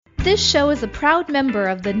This show is a proud member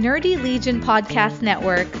of the Nerdy Legion Podcast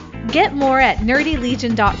Network. Get more at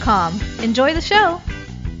nerdylegion.com. Enjoy the show!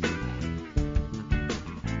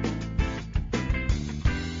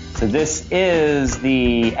 So this is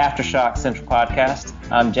the Aftershock Central Podcast.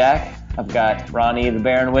 I'm Jack. I've got Ronnie the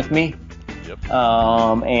Baron with me. Yep.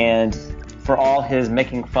 And for all his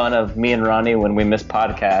making fun of me and Ronnie when we miss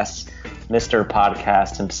podcasts, Mr.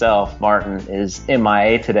 Podcast himself, Martin, is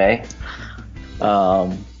MIA today.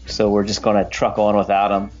 So we're just going to truck on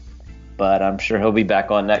without him. But I'm sure he'll be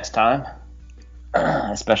back on next time.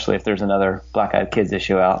 Especially if there's another Black Eyed Kids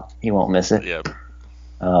issue out. He won't miss it. Yep.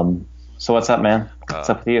 So what's up, man? What's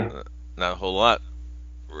up with you? Not a whole lot.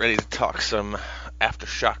 Ready to talk some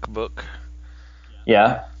Aftershock book.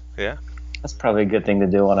 Yeah? Yeah. That's probably a good thing to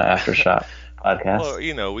do on an Aftershock podcast. Well,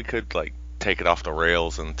 you know, we could take it off the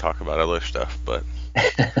rails and talk about other stuff, but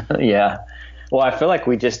yeah. Well, I feel like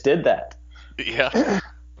we just did that. Yeah.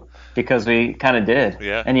 Because we kind of did.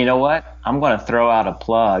 Yeah. And you know what? I'm going to throw out a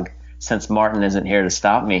plug since Martin isn't here to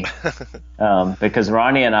stop me. Because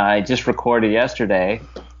Ronnie and I just recorded yesterday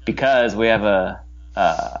because we have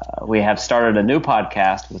started a new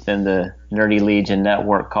podcast within the Nerdy Legion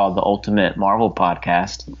network called the Ultimate Marvel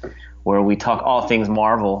Podcast, where we talk all things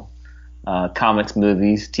Marvel, comics,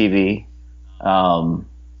 movies, TV. Now,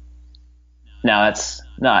 that's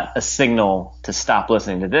not a signal to stop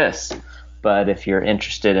listening to this, but if you're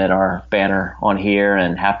interested in our banner on here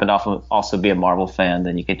and happen to also be a Marvel fan,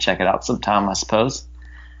 then you could check it out sometime, I suppose.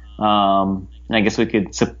 And I guess we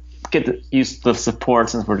could use the support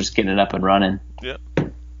since we're just getting it up and running. Yep.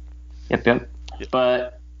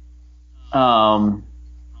 But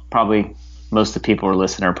probably most of the people who are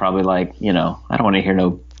listening are probably like, I don't want to hear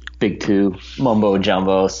no big two mumbo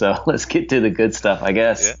jumbo, so let's get to the good stuff, I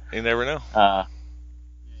guess. Yeah, you never know.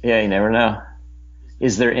 Yeah, you never know.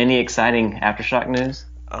 Is there any exciting Aftershock news?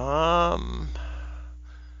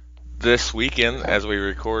 This weekend, as we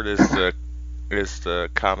record, is the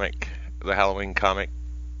Halloween comic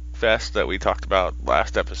fest that we talked about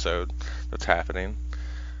last episode. That's happening.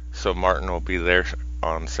 So Martin will be there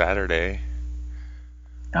on Saturday.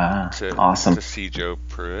 Awesome. To see Joe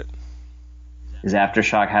Pruitt. Does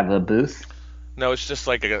Aftershock have a booth? No, it's just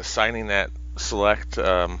like a signing at select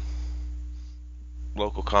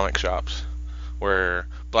local comic shops where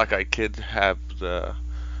Black Eyed Kids have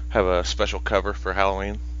a special cover for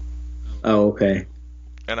Halloween. Oh, okay.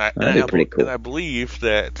 That'd be pretty cool. And I believe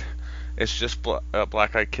that it's just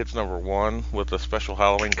Black Eyed Kids #1 with a special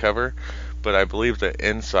Halloween cover, but I believe the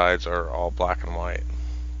insides are all black and white.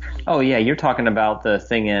 Oh, yeah, you're talking about the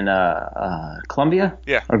thing in Columbia?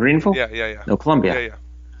 Yeah. Or Greenville? Yeah. No, Columbia. Yeah.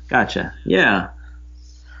 Gotcha. Yeah.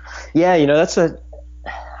 Yeah,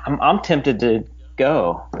 I'm tempted to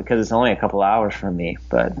go because it's only a couple hours from me,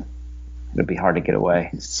 but it'd be hard to get away.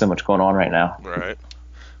 There's so much going on right now. Right.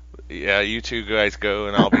 Yeah, you two guys go,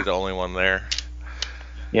 and I'll be the only one there.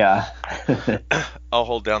 Yeah. I'll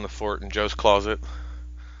hold down the fort in Joe's closet.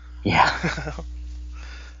 Yeah.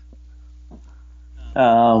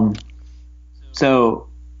 So,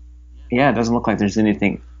 yeah, it doesn't look like there's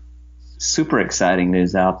anything super exciting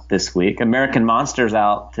news out this week. American Monster's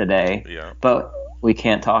out today, yeah, but we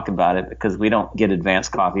can't talk about it because we don't get advance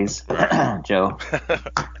copies, right. Joe.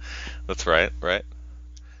 That's right. Go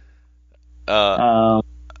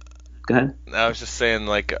ahead. I was just saying,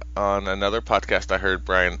 on another podcast, I heard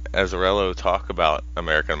Brian Azzarello talk about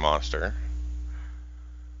American Monster.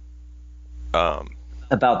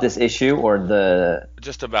 About this issue or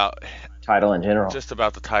just about title in general? Just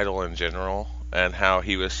about the title in general, and how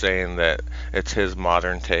he was saying that it's his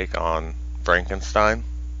modern take on Frankenstein.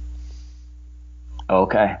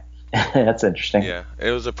 Okay. That's interesting. Yeah,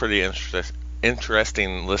 it was a pretty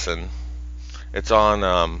interesting listen. It's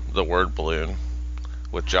on the Word Balloon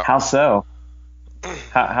with John. How so?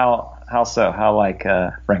 How so? How like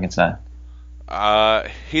Frankenstein?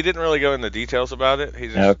 He didn't really go into details about it. He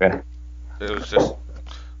just, okay. It was just,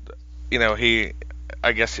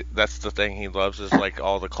 I guess that's the thing he loves is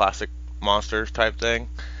all the classic monsters type thing.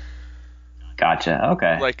 Gotcha.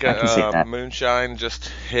 Okay. I can see that. Moonshine just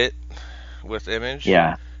hit with Image.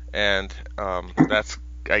 Yeah. And that's,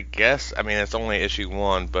 I guess, it's only issue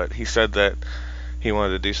 1, but he said that he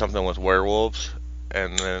wanted to do something with werewolves,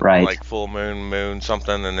 and then full moon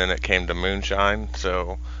something, and then it came to Moonshine,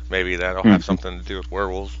 so maybe that'll have something to do with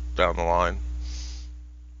werewolves down the line.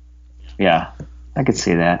 Yeah, I could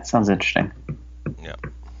see that. Sounds interesting. Yeah.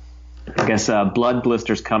 I guess Blood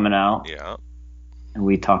Blister's coming out. Yeah. And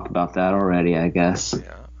we talked about that already, I guess.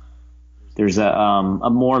 Yeah. There's a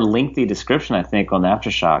more lengthy description, I think, on the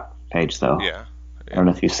Aftershock page, though. Yeah. I don't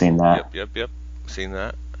know if you've seen that. Yep. Seen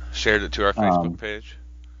that. Shared it to our Facebook page.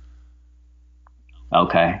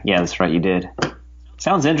 Okay. Yeah, that's right. You did.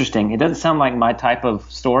 Sounds interesting. It doesn't sound like my type of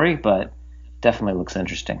story, but definitely looks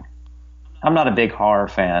interesting. I'm not a big horror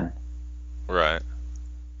fan. Right.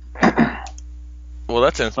 Well,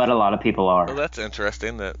 but a lot of people are. Well, that's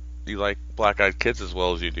interesting that you like Black-Eyed Kids as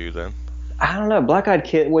well as you do, then. I don't know. Black-Eyed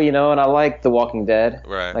Kid, well, and I like The Walking Dead.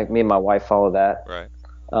 Right. Like, me and my wife follow that. Right.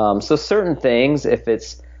 So certain things, if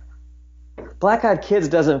it's... Black-Eyed Kids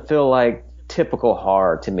doesn't feel like typical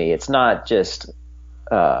horror to me. It's not just,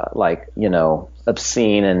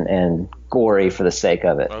 obscene and gory for the sake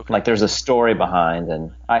of it. Okay. Like, there's a story behind,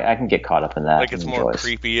 and I can get caught up in that. Like, it's more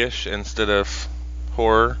creepy-ish instead of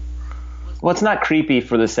horror? Well, it's not creepy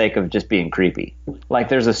for the sake of just being creepy. Like,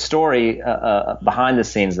 there's a story behind the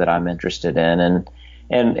scenes that I'm interested in,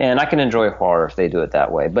 and I can enjoy horror if they do it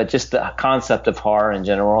that way. But just the concept of horror in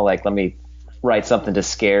general, like, let me write something to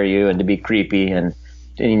scare you and to be creepy and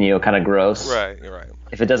kind of gross. Right, you're right.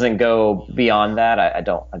 If it doesn't go beyond that, I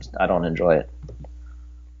don't enjoy it.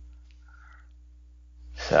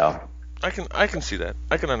 So I can see that.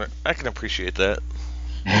 I can appreciate that.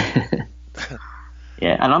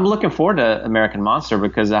 Yeah, and I'm looking forward to American Monster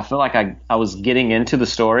because I feel like I was getting into the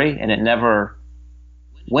story and it never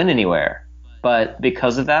went anywhere. But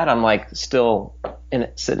because of that, I'm like still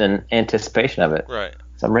sitting in anticipation of it. Right.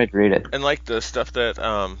 So I'm ready to read it. And like the stuff that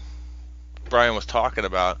Brian was talking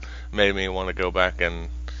about made me want to go back and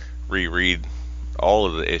reread all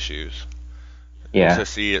of the issues. Yeah. To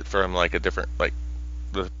see it from like a different, like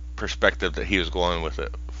the perspective that he was going with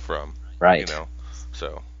it from. Right.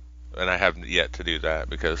 So. And I haven't yet to do that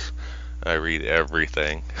because I read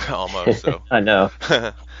everything almost. So. I know.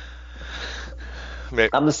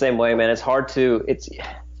 I'm the same way, man. It's hard to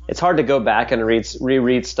go back and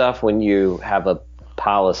reread stuff when you have a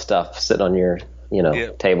pile of stuff sitting on your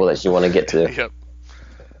Yep. table that you want to get to. Yep.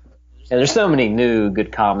 And there's so many new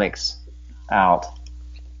good comics out.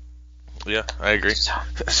 Yeah, I agree.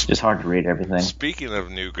 It's just hard to read everything. Speaking of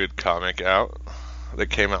new good comic out that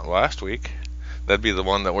came out last week. That'd be the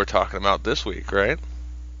one that we're talking about this week, right?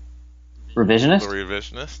 Revisionist? The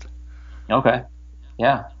Revisionist. Okay.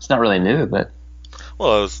 Yeah. It's not really new, but...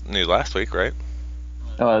 Well, it was new last week, right?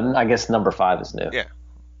 Oh, I guess number 5 is new. Yeah.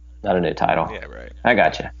 Not a new title. Yeah, right. I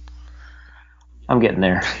gotcha. I'm getting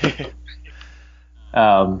there.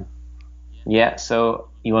 Yeah, so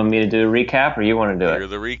you want me to do a recap or you want to do it? You're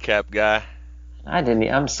the recap guy.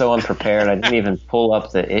 I'm so unprepared. I didn't even pull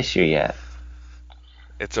up the issue yet.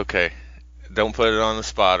 It's okay. Don't put it on the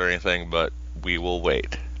spot or anything, but we will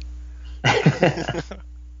wait. I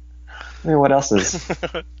mean, what else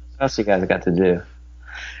you guys got to do?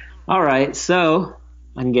 All right, so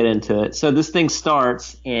I can get into it. So this thing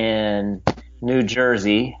starts in New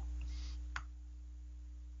Jersey.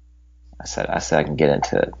 I said I can get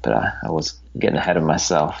into it, but I was getting ahead of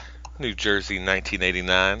myself. New Jersey,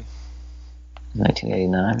 1989.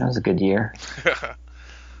 1989, that was a good year.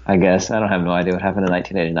 I guess. I don't have no idea what happened in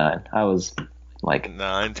 1989. I was like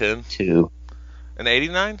 9, 10? 2. In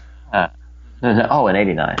 89? No, oh, in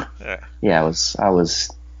 89. Yeah, I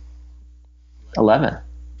was 11.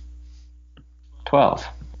 12.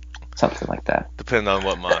 Something like that. Depending on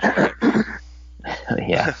what month, right?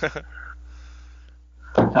 Yeah.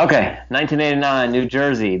 Okay, 1989, New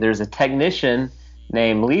Jersey. There's a technician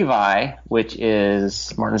named Levi, which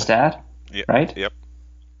is Martin's dad, right? Yep.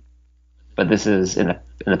 But this is in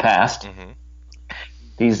the past. Mm-hmm.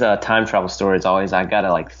 These time travel stories always, I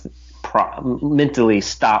gotta mentally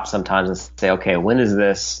stop sometimes and say, okay, when is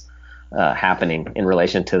this happening in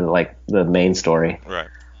relation to the main story? Right.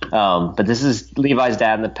 But this is Levi's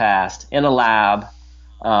dad in the past in a lab,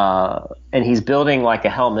 and he's building like a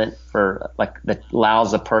helmet for that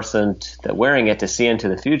allows a person that wearing it to see into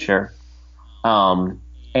the future.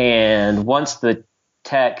 And once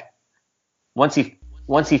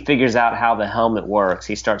he figures out how the helmet works,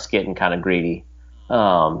 he starts getting kind of greedy.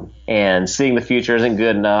 And seeing the future isn't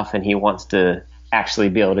good enough, and he wants to actually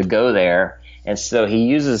be able to go there. And so he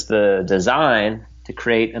uses the design to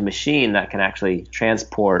create a machine that can actually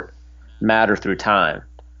transport matter through time.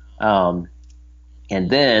 And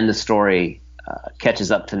then the story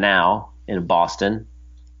catches up to now in Boston,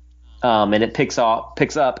 and it picks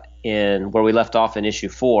up in where we left off in issue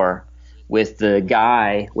 4 with the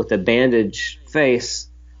guy with the bandaged face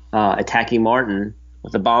attacking Martin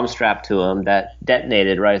with a bomb strapped to him that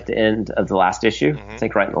detonated right at the end of the last issue. Mm-hmm. I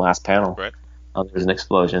think right in the last panel. Right. There was an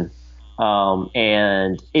explosion.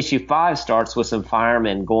 And issue 5 starts with some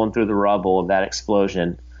firemen going through the rubble of that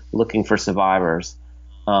explosion looking for survivors.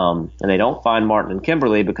 And they don't find Martin and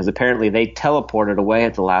Kimberly because apparently they teleported away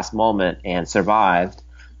at the last moment and survived,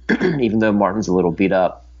 even though Martin's a little beat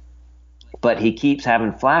up. But he keeps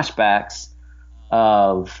having flashbacks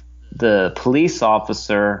of the police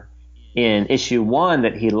officer in issue 1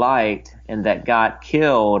 that he liked and that got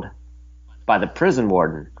killed by the prison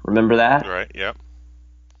warden. Remember that? Right, yep.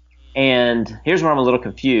 And here's where I'm a little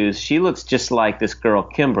confused. She looks just like this girl,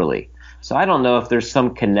 Kimberly. So I don't know if there's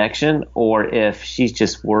some connection or if she's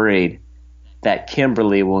just worried that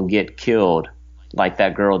Kimberly will get killed like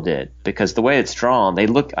that girl did. Because the way it's drawn, they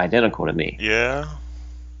look identical to me. Yeah.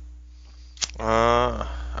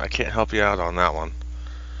 I can't help you out on that one.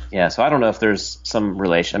 Yeah, so I don't know if there's some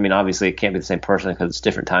relation. I mean, obviously it can't be the same person because it's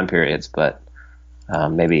different time periods, but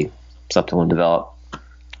maybe something will develop.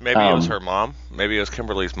 Maybe it was her mom. Maybe it was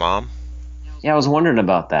Kimberly's mom. Yeah, I was wondering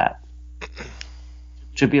about that.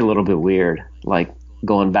 Should be a little bit weird, like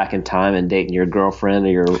going back in time and dating your girlfriend or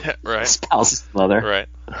your right. spouse's mother. Right.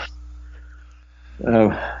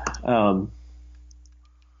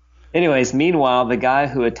 Anyways, meanwhile, the guy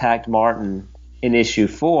who attacked Martin in issue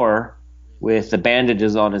 4 with the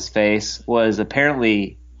bandages on his face was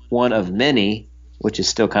apparently one of many, which is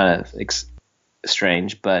still kind of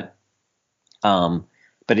strange, but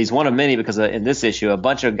he's one of many because in this issue, a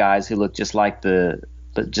bunch of guys who look just like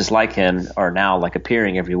him are now like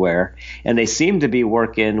appearing everywhere, and they seem to be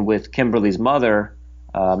working with Kimberly's mother,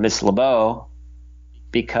 Miss LeBeau,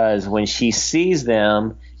 because when she sees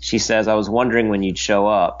them, she says, "I was wondering when you'd show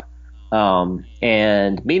up."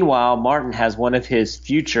 And meanwhile, Martin has one of his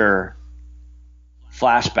future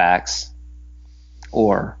flashbacks,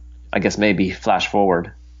 or I guess maybe flash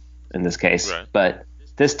forward in this case, right. But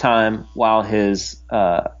this time, while his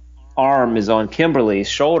arm is on Kimberly's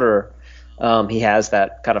shoulder, he has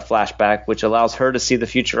that kind of flashback, which allows her to see the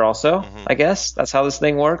future also, I guess. That's how this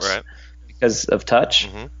thing works, right. Because of touch.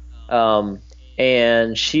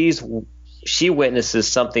 And she witnesses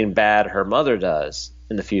something bad her mother does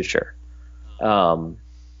in the future.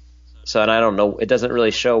 So, and I don't know, it doesn't really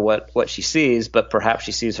show what she sees, but perhaps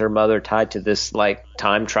she sees her mother tied to this like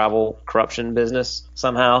time travel corruption business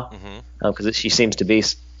somehow, because she seems to be.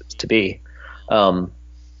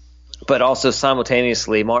 But also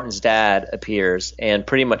simultaneously, Martin's dad appears and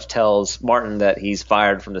pretty much tells Martin that he's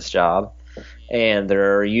fired from this job, and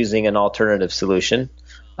they're using an alternative solution,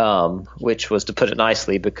 which was, to put it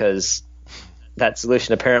nicely, because that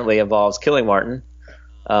solution apparently involves killing Martin.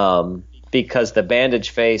 Because the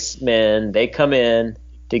bandage face men, they come in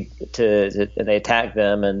to and they attack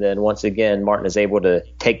them, and then once again Martin is able to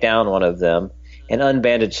take down one of them and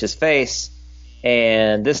unbandage his face,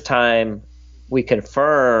 and this time we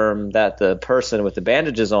confirm that the person with the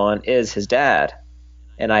bandages on is his dad.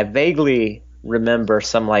 And I vaguely remember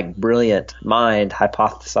some like brilliant mind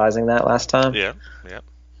hypothesizing that last time. Yeah.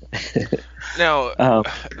 Now,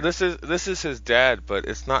 this is his dad, but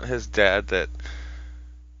it's not his dad that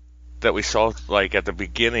we saw like at the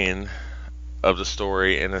beginning of the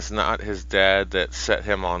story, and it's not his dad that set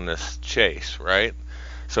him on this chase, right?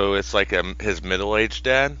 So it's like his middle-aged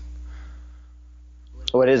dad.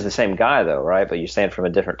 Well, it is the same guy though, right? But you're saying from a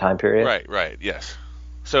different time period? Right, yes.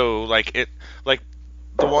 So like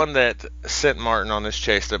the one that sent Martin on this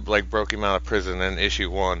chase that like broke him out of prison in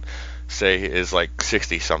issue 1, say, is like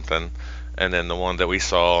 60 something, and then the one that we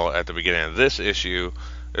saw at the beginning of this issue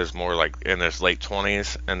is more like in his late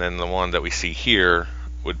 20s, and then the one that we see here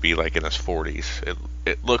would be like in his 40s.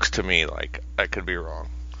 It looks to me like I could be wrong.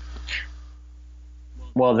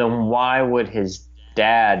 Well, then why would his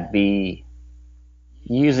dad be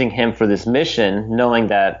using him for this mission, knowing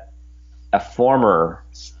that a former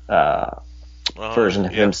version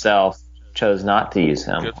of himself chose not to use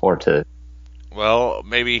him? Well,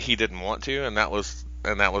 maybe he didn't want to, and that was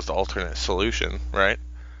the alternate solution, right?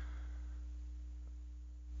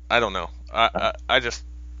 I don't know. I just...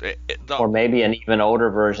 Or maybe an even older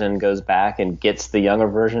version goes back and gets the younger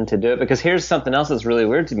version to do it. Because here's something else that's really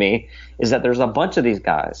weird to me, is that there's a bunch of these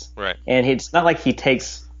guys. Right. And it's not like he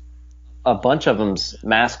takes a bunch of them's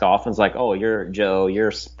mask off and is like, oh, you're Joe,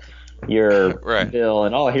 you're right. Bill,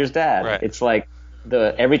 and oh, here's Dad. Right. It's like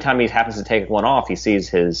every time he happens to take one off, he sees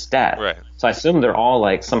his dad. Right. So I assume they're all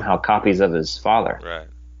like somehow copies of his father. Right.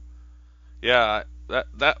 Yeah,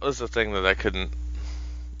 that was the thing that I couldn't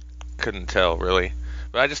tell really.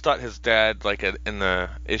 But I just thought his dad, like in the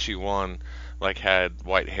issue 1, like had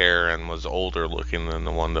white hair and was older looking than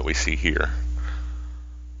the one that we see here.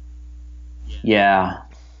 Yeah.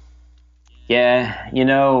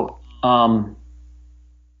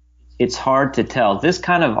 It's hard to tell. This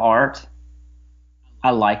kind of art, I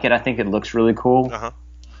like it. I think it looks really cool.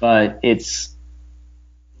 But it's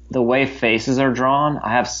the way faces are drawn. I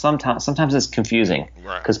have sometimes it's confusing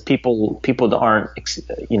because people aren't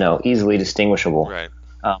easily distinguishable. Right.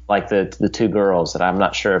 Like the two girls that I'm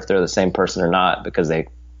not sure if they're the same person or not because they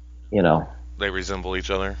they resemble each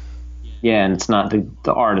other. Yeah, and it's not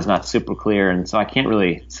the art is not super clear, and so I can't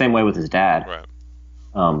really. Same way with his dad. Right.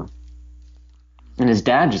 And his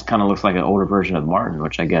dad just kind of looks like an older version of Martin,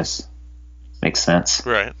 which I guess makes sense.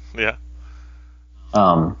 Right. Yeah.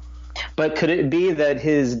 But could it be that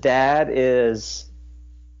his dad is?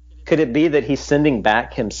 Could it be that he's sending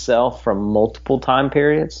back himself from multiple time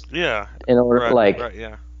periods? Yeah. In order, right,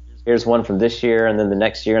 yeah. Here's one from this year, and then the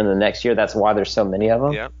next year, and the next year. That's why there's so many of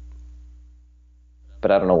them. Yeah.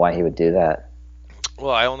 But I don't know why he would do that.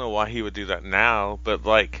 Well, I don't know why he would do that now, but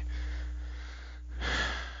like,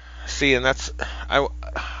 see, and that's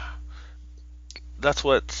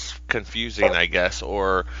what's confusing, I guess,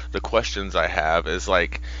 or the questions I have is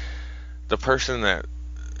like the person that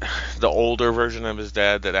the older version of his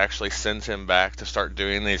dad that actually sends him back to start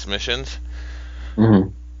doing these missions. Mm-hmm.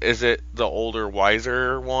 Is it the older,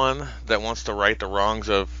 wiser one that wants to right the wrongs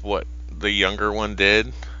of what the younger one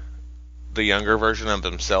did? The younger version of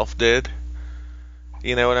himself did?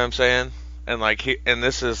 You know what I'm saying? And like and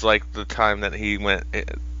this is like the time that he went,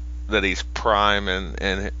 that he's prime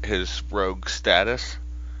and his rogue status.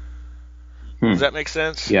 Does that make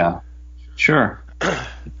sense? Yeah. Sure.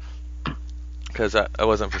 Because I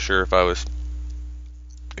wasn't for sure if I was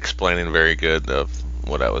explaining very good of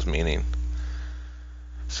what I was meaning.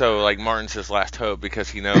 So, like, Martin's his last hope because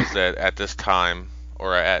he knows that at this time,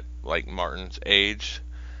 or at, like, Martin's age,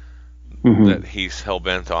 that he's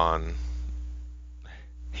hell-bent on...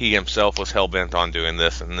 He himself was hell-bent on doing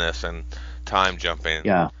this and time jumping.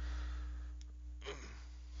 Yeah.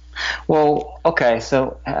 Well, okay,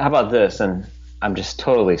 so how about this? And I'm just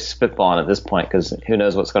totally spitballing at this point because who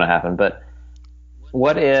knows what's going to happen. But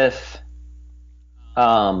what if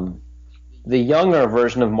the younger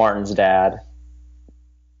version of Martin's dad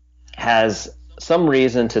has some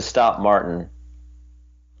reason to stop Martin?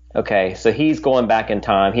 Okay, so he's going back in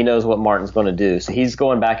time. He knows what Martin's going to do. So he's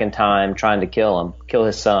going back in time trying to kill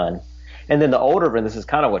his son. And then the older version, this is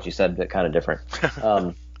kind of what you said, but kind of different.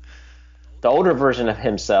 The older version of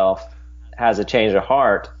himself has a change of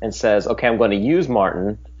heart and says, okay, I'm going to use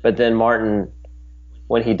Martin. But then Martin,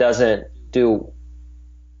 when he doesn't do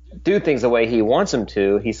things the way he wants him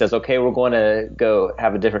to, he says, okay, we're going to go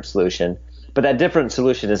have a different solution. But that different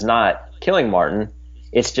solution is not killing Martin.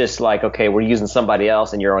 It's just like, okay, we're using somebody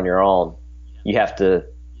else and you're on your own. You have to,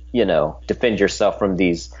 defend yourself from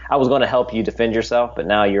these. I was going to help you defend yourself, but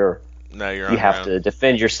now you have to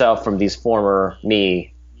defend yourself from these former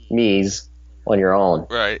me's on your own.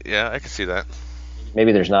 Right, yeah, I can see that.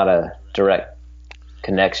 Maybe there's not a direct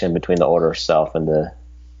connection between the older self and the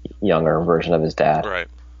younger version of his dad. Right.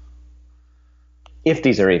 If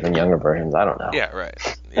these are even younger versions, I don't know. Yeah,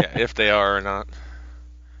 right. Yeah, if they are or not.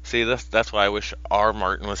 See, that's why I wish our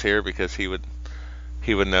Martin was here, because he would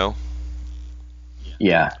know.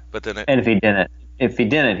 Yeah. But then and if he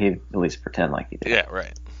didn't, he'd at least pretend like he did. Yeah,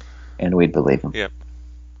 right. And we'd believe him. Yep.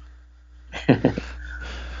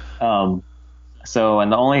 So,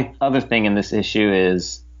 and the only other thing in this issue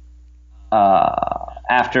is,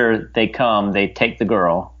 after they come, they take the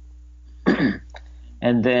girl,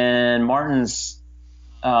 and then Martin's,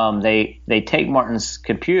 they take Martin's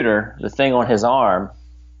computer, the thing on his arm,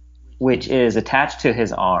 which is attached to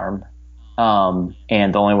his arm, and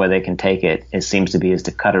the only way they can take it, seems to be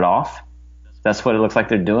to cut it off. That's what it looks like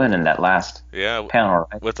they're doing in that last panel,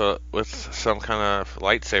 right? With some kind of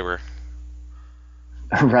lightsaber.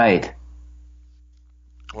 Right.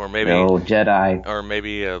 Or maybe Jedi. Or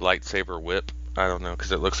maybe a lightsaber whip. I don't know,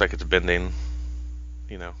 because it looks like it's bending.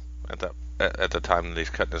 At the time that he's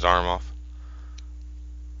cutting his arm off.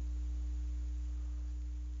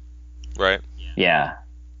 Right. Yeah.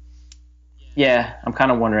 Yeah, I'm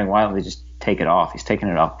kind of wondering why don't they just take it off? He's taken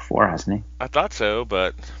it off before, hasn't he? I thought so,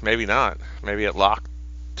 but maybe not. Maybe it locked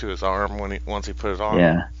to his arm once he put it on.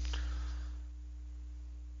 Yeah.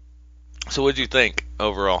 So what did you think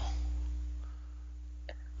overall?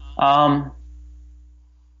 I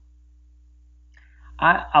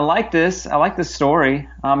like this. I like this story.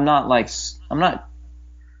 I'm not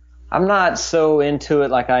so into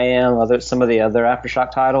it like I am some of the other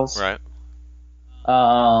Aftershock titles. Right.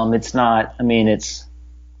 It's not. I mean, it's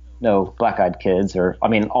no Black Eyed Kids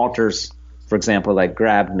Alters, for example, like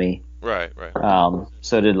grabbed me. Right.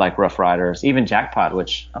 So did like Rough Riders, even Jackpot,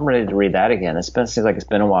 which I'm ready to read that again. Seems like it's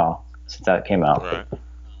been a while since that came out. Right.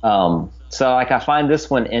 So like I find this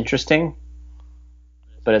one interesting,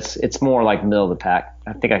 but it's more like middle of the pack.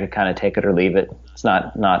 I think I could kind of take it or leave it. It's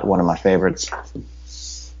not one of my favorites.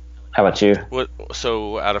 How about you?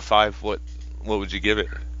 So out of 5, what would you give it?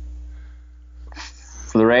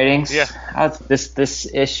 For the ratings? Yeah. This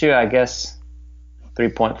issue, I guess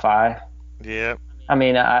 3.5. Yeah. I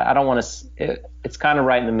mean, I don't want to. It's kind of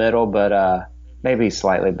right in the middle, but maybe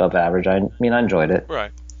slightly above average. I mean, I enjoyed it.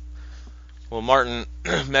 Right. Well, Martin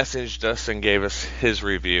messaged us and gave us his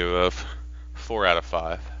review of 4 out of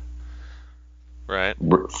 5. Right?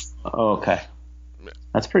 Oh, okay.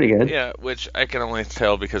 That's pretty good. Yeah, which I can only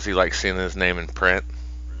tell because he likes seeing his name in print.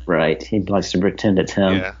 Right. He likes to pretend it's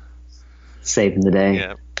him. Yeah. Saving the day.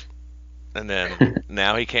 Yeah. And then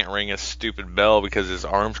now he can't ring his stupid bell because his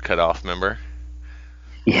arm's cut off, remember?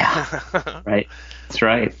 Yeah. Right. That's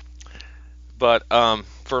right. But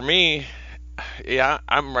for me, yeah,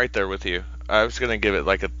 I'm right there with you. I was going to give it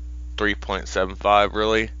like a 3.75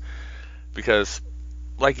 really, because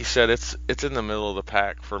like you said, it's in the middle of the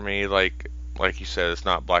pack for me. Like you said, it's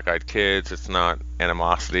not Black Eyed Kids, it's not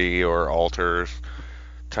Animosity or Alters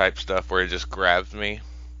type stuff where it just grabs me.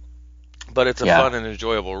 But it's a fun and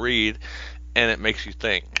enjoyable read, and it makes you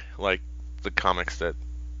think, like the comics that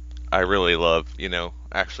I really love,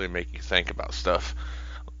 actually make you think about stuff.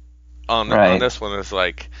 On this one, it's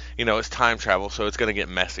like, it's time travel, so it's going to get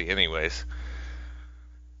messy anyways.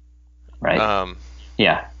 Right.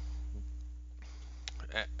 Yeah.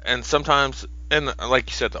 And sometimes, and like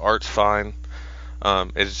you said, the art's fine.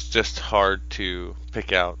 It's just hard to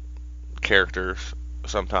pick out characters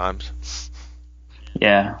sometimes.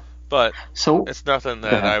 Yeah. But it's nothing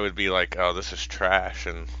that I would be like, oh, this is trash,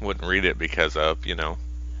 and wouldn't read it because of,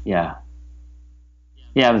 Yeah.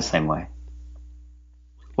 Yeah, I'm the same way.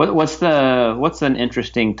 What's an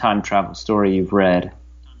interesting time travel story you've read?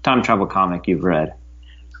 Time travel comic you've read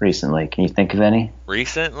recently? Can you think of any?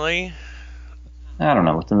 Recently? I don't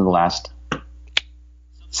know. Within the last,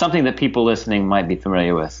 something that people listening might be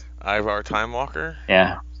familiar with. Ivar Time Walker?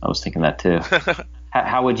 Yeah, I was thinking that too.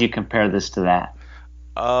 How would you compare this to that?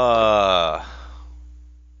 I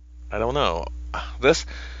don't know.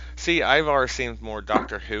 Ivar seems more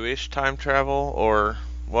Doctor Who-ish time travel or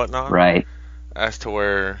whatnot. Right. As to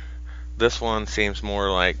where this one seems more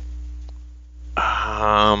like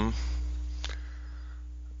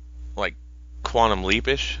Quantum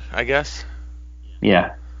Leap-ish, I guess.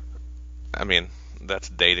 Yeah. I mean, that's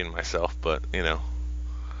dating myself, but,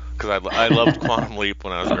 because I loved Quantum Leap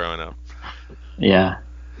when I was growing up. Yeah.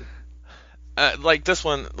 Like this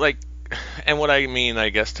one, and what I mean, I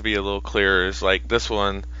guess, to be a little clearer, is like this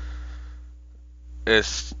one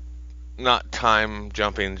is not time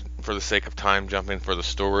jumping for the sake of time jumping for the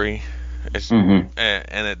story. It's and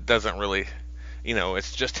it doesn't really,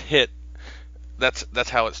 it's just hit. That's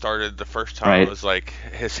how it started the first time. Right. It was like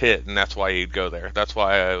his hit, and that's why he'd go there. That's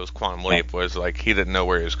why it was Quantum Leap. Was like he didn't know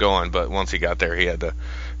where he was going, but once he got there, he had to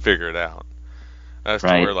figure it out. As to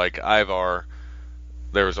where like Ivar,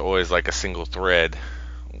 there was always like a single thread.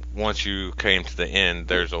 Once you came to the end,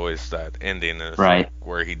 there's always that ending, like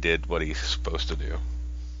where he did what he's supposed to do.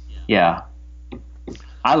 Yeah.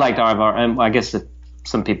 I liked Ivar, and I guess if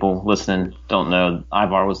some people listening don't know,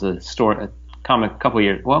 Ivar was a comic about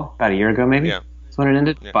a year ago maybe. Yeah. That's when it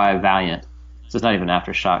ended, by Valiant. So it's not even an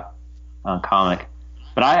Aftershock comic.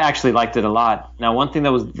 But I actually liked it a lot. Now, one thing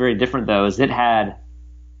that was very different, though, is it had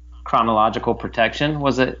chronological protection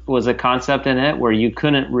was a concept in it where you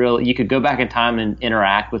could go back in time and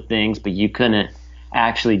interact with things, but you couldn't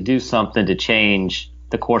actually do something to change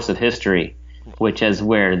the course of history, which is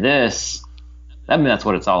where that's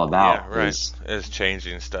what it's all about. Yeah, right. Is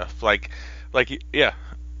changing stuff.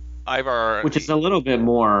 Ivar, which is a little bit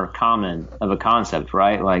more common of a concept,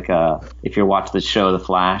 right? Like if you watch the show The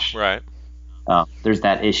Flash, right? There's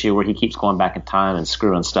that issue where he keeps going back in time and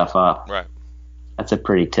screwing stuff up. Right. That's a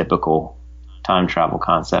pretty typical time travel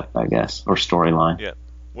concept, I guess, or storyline. Yeah.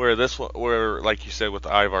 Where like you said with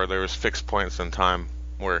Ivar, there was fixed points in time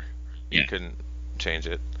where you couldn't change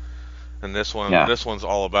it, and this one's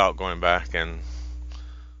all about going back and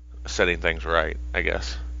setting things right, I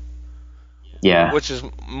guess. Yeah. Which is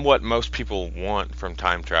what most people want from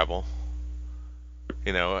time travel.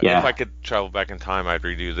 If I could travel back in time, I'd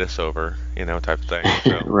redo this over, type of thing.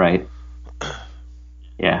 So. Right.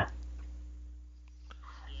 Yeah.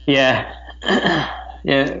 Yeah.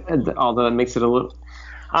 Yeah. Although it makes it a little.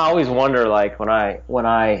 I always wonder, when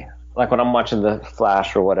I'm watching The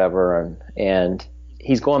Flash or whatever, and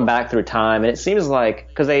he's going back through time, and it seems like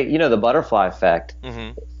because the butterfly effect.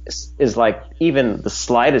 Mm-hmm. Is like even the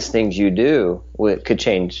slightest things you do could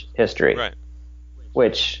change history. Right.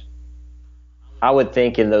 Which I would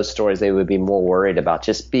think in those stories they would be more worried about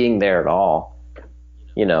just being there at all.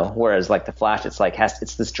 Whereas like The Flash, it's like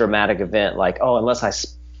it's this dramatic event, like, oh, unless I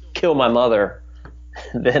kill my mother,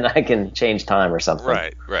 then I can change time or something.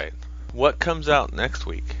 Right. What comes out next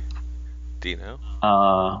week? Do you know?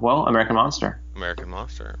 American Monster. American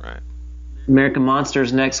Monster, right. American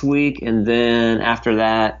Monsters next week, and then after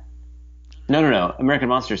that, no, American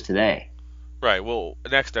Monsters today. Right. Well,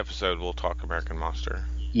 next episode we'll talk American Monster.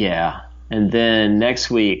 Yeah, and then next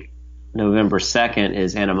week, November 2nd,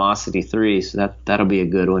 is Animosity 3, so that'll be a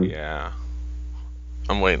good one. Yeah,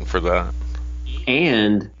 I'm waiting for that.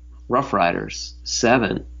 And Rough Riders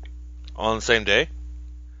 7 on the same day.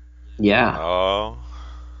 Yeah. Oh,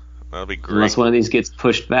 that'll be great. Unless one of these gets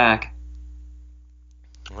pushed back.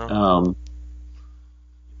 Well.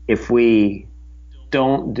 If we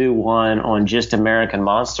don't do one on just American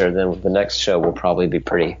Monster, then the next show will probably be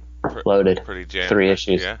pretty loaded. Pretty jammed. 3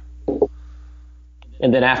 issues. Yeah.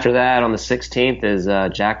 And then after that, on the 16th, is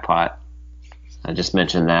Jackpot. I just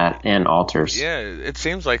mentioned that, and Alters. Yeah, it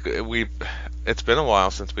seems like it's been a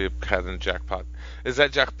while since we've had a Jackpot. Is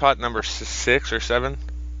that Jackpot number 6 or 7?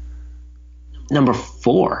 Number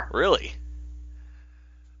 4. Really?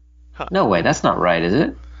 Huh. No way, that's not right, is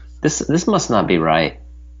it? This must not be right.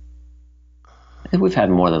 I think we've had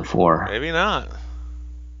more than 4. Maybe not.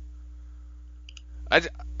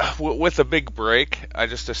 With a big break, I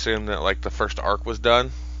just assumed that like the first arc was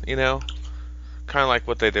done, you know? Kind of like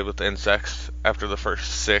what they did with the Insects after the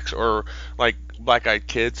first 6, or like Black Eyed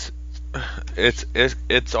Kids.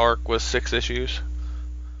 Its arc was 6 issues.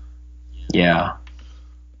 Yeah.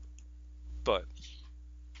 But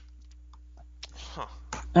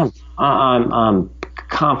I'm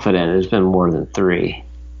confident it's been more than 3.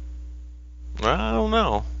 I don't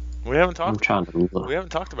know. We haven't talked. I'm trying to look. We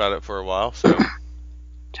haven't talked about it for a while, so.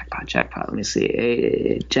 Jackpot. Let me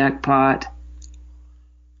see. Jackpot.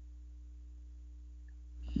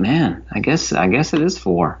 Man, I guess it is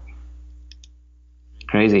 4.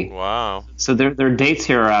 Crazy. Wow. So their dates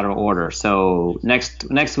here are out of order. So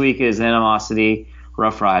next week is Animosity,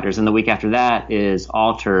 Rough Riders, and the week after that is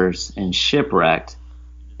Alters and Shipwrecked,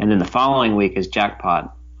 and then the following week is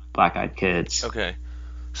Jackpot, Black Eyed Kids. Okay.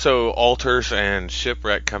 So Alters and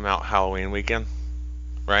Shipwreck come out Halloween weekend,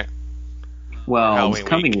 right? Well, this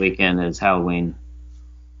coming weekend is Halloween.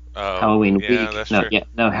 Halloween week. That's true.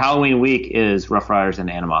 Halloween week is Rough Riders and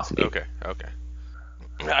Animosity. Okay.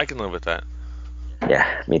 I can live with that.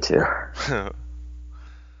 Yeah, me too.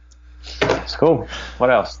 It's cool.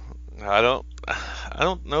 What else? I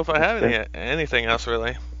don't know if I have anything else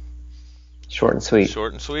really. Short and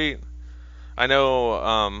sweet. I know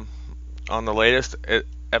on the latest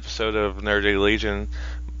episode of Nerdy Legion,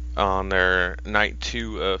 on their night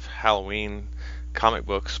 2 of Halloween comic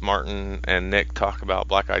books, Martin and Nick talk about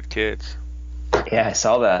Black Eyed Kids. Yeah, I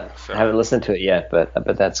saw that. So, I haven't listened to it yet, but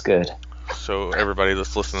that's good. So everybody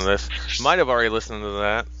that's listening to this might have already listened to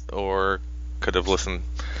that, or could have listened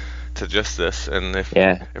to just this. And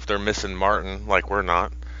if they're missing Martin, like we're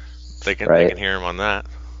not, they can hear him on that.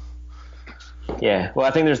 Yeah, well,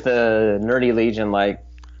 I think there's the Nerdy Legion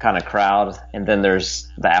kind of crowd, and then there's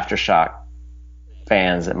the Aftershock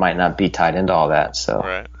fans that might not be tied into all that.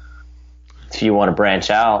 So if you want to branch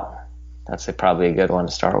out, that's probably a good one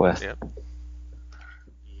to start with. Yep.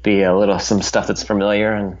 Be some stuff that's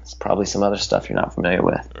familiar, and probably some other stuff you're not familiar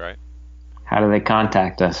with. Right. How do they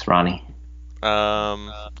contact us, Ronnie?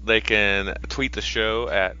 They can tweet the show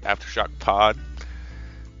at Aftershock Pod.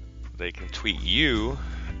 They can tweet you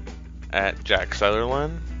at Jack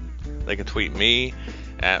Sutherland. They can tweet me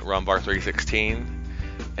at Rumbar316.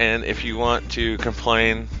 And if you want to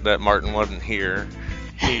complain that Martin wasn't here,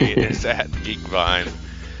 he is at Geekvine.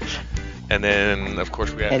 And then, of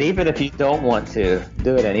course, we have... And even if you don't want to,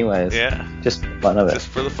 do it anyways. Yeah. Just for the fun of it. Just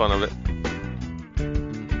for the fun of it.